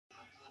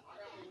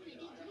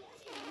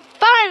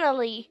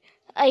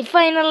I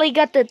finally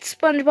got the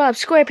SpongeBob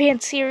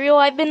SquarePants cereal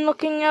I've been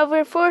looking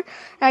over for.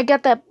 I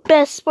got the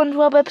best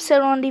SpongeBob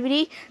episode on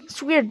DVD.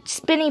 This weird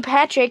Spinny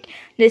Patrick,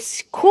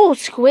 this cool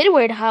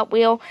Squidward Hot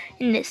Wheel,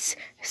 and this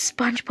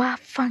SpongeBob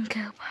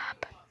Funko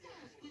Pop.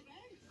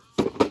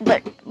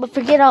 But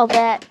forget all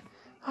that.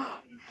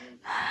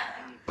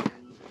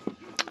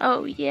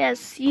 Oh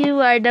yes, you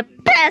are the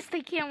best.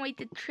 I can't wait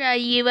to try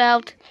you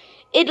out.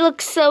 It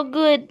looks so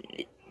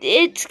good.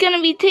 It's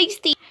gonna be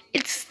tasty.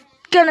 It's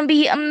gonna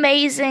be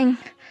amazing.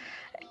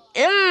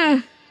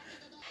 I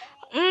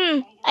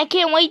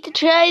can't wait to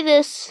try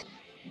this.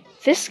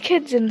 This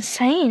kid's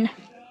insane.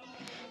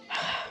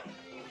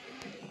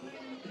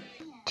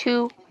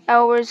 2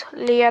 hours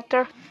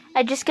later.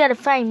 I just gotta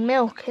find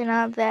milk and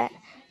all that.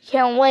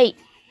 Can't wait.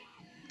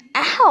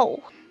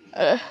 Ow!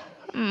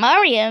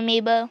 Mario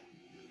amiibo.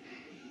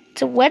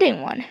 It's a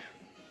wedding one.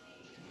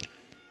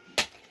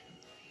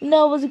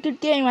 No, it was a good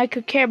game. I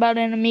could care about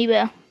an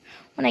amiibo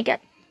when I got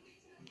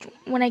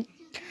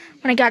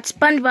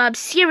SpongeBob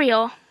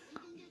cereal.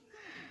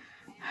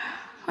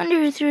 Wonder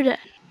who threw that.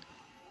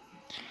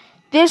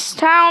 This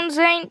town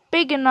ain't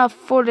big enough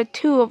for the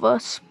two of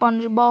us,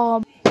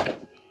 SpongeBob.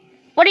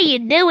 What are you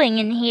doing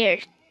in here,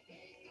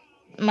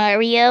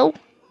 Mario?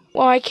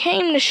 Well, I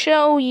came to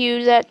show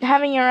you that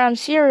having your own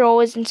cereal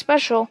isn't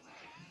special.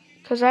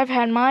 Because I've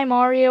had my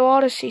Mario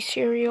Odyssey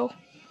cereal.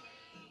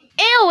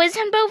 Ew,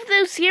 isn't both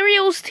those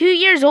cereals 2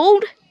 years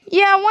old?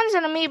 Yeah, one's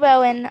an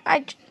amiibo, and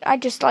I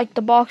just like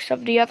the box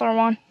of the other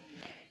one.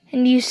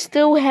 And you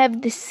still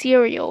have the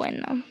cereal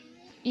in them.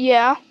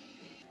 Yeah.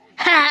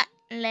 Ha!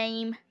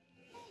 Lame.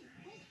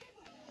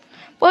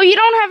 Well, you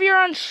don't have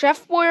your own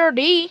Chef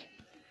Boyardee.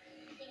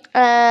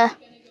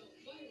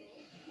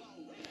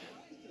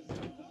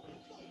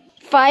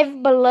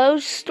 Five Below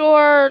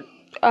store,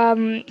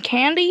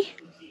 candy?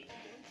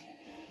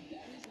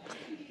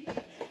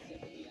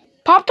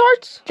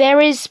 Pop-Tarts? There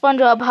is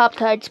SpongeBob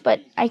Pop-Tarts, but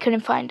I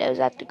couldn't find those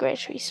at the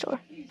grocery store.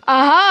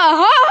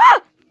 Aha!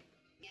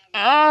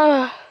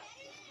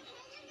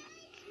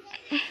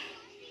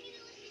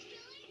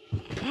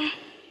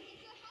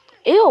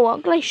 Ew,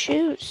 ugly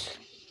shoes.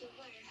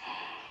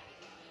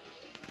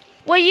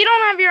 Well, you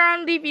don't have your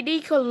own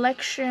DVD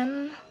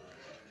collection.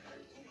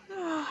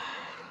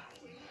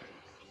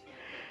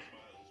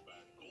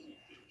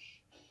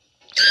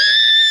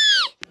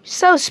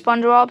 So,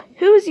 SpongeBob,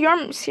 who is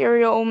your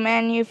cereal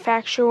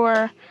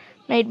manufacturer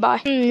made by?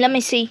 Let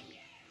me see.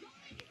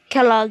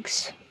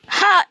 Kellogg's.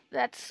 Ha!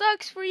 That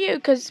sucks for you,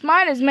 because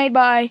mine is made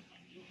by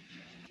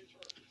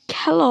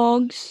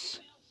Kellogg's.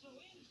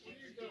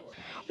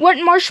 What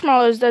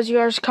marshmallows does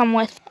yours come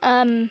with?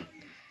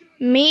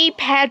 Me,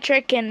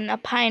 Patrick, and a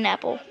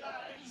pineapple.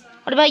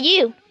 What about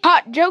you?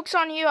 Hot joke's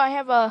on you. I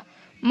have a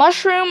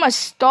mushroom, a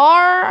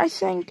star, I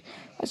think.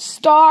 A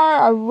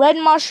star, a red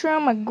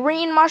mushroom, a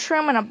green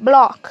mushroom, and a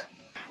block.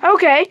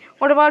 Okay,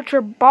 what about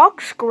your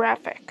box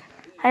graphic?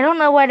 I don't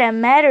know why that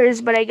matters,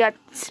 but I got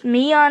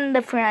me on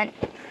the front,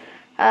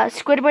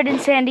 Squidward and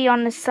Sandy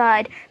on the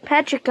side,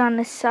 Patrick on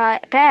the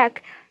side,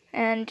 back,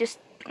 and just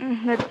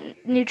the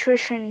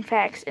nutrition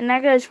facts. And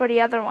that goes for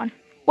the other one.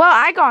 Well,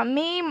 I got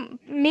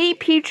me,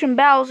 Peach, and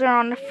Bowser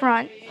on the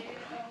front.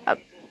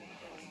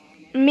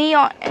 Me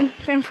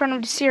in front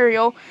of the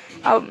cereal,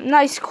 a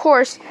nice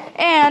course,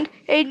 and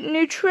a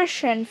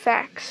nutrition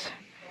facts.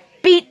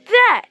 Beat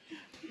that!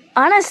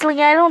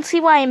 Honestly, I don't see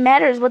why it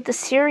matters what the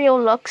cereal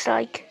looks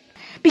like.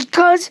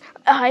 Because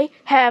I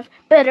have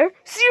better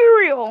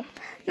cereal.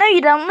 No,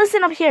 you don't.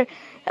 Listen up here.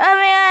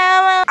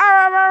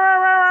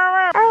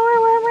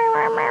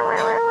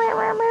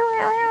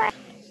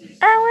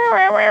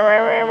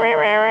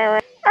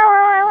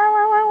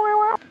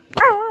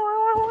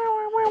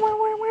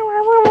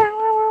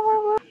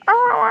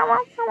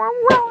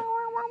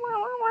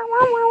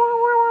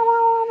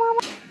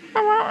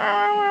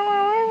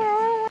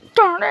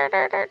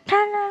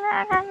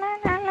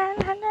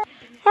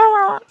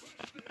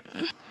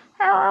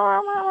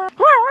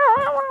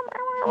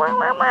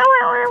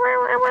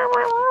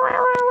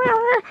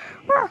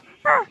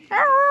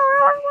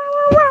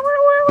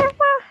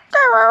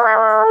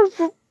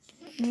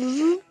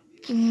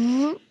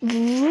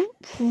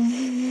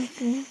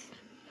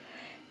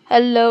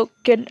 Hello,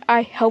 can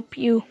I help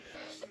you?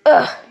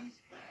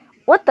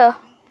 What the?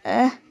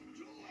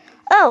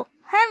 Oh,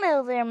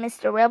 hello there,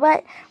 Mr.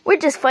 Robot. We're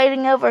just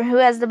fighting over who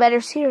has the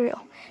better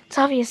cereal. It's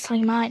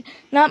obviously mine,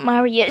 not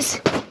Mario's.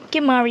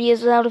 Get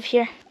Mario's out of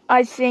here.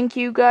 I think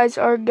you guys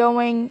are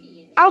going...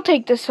 I'll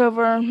take this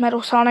over,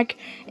 Metal Sonic.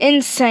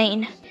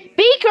 Insane.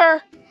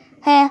 Beaker!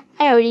 I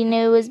already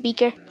knew it was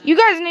Beaker. You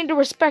guys need to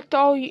respect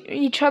all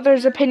each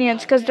other's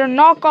opinions, because they're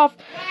knockoff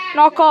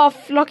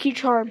Lucky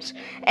Charms.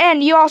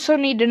 And you also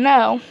need to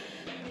know,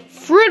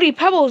 Fruity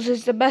Pebbles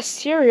is the best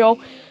cereal.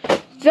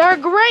 They're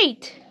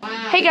great!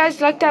 Hey guys,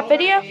 like that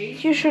video?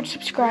 You should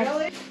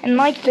subscribe. And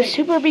like the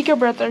Super Beaker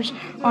Brothers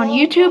on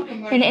YouTube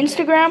and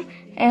Instagram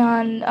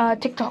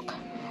and TikTok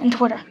and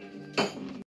Twitter.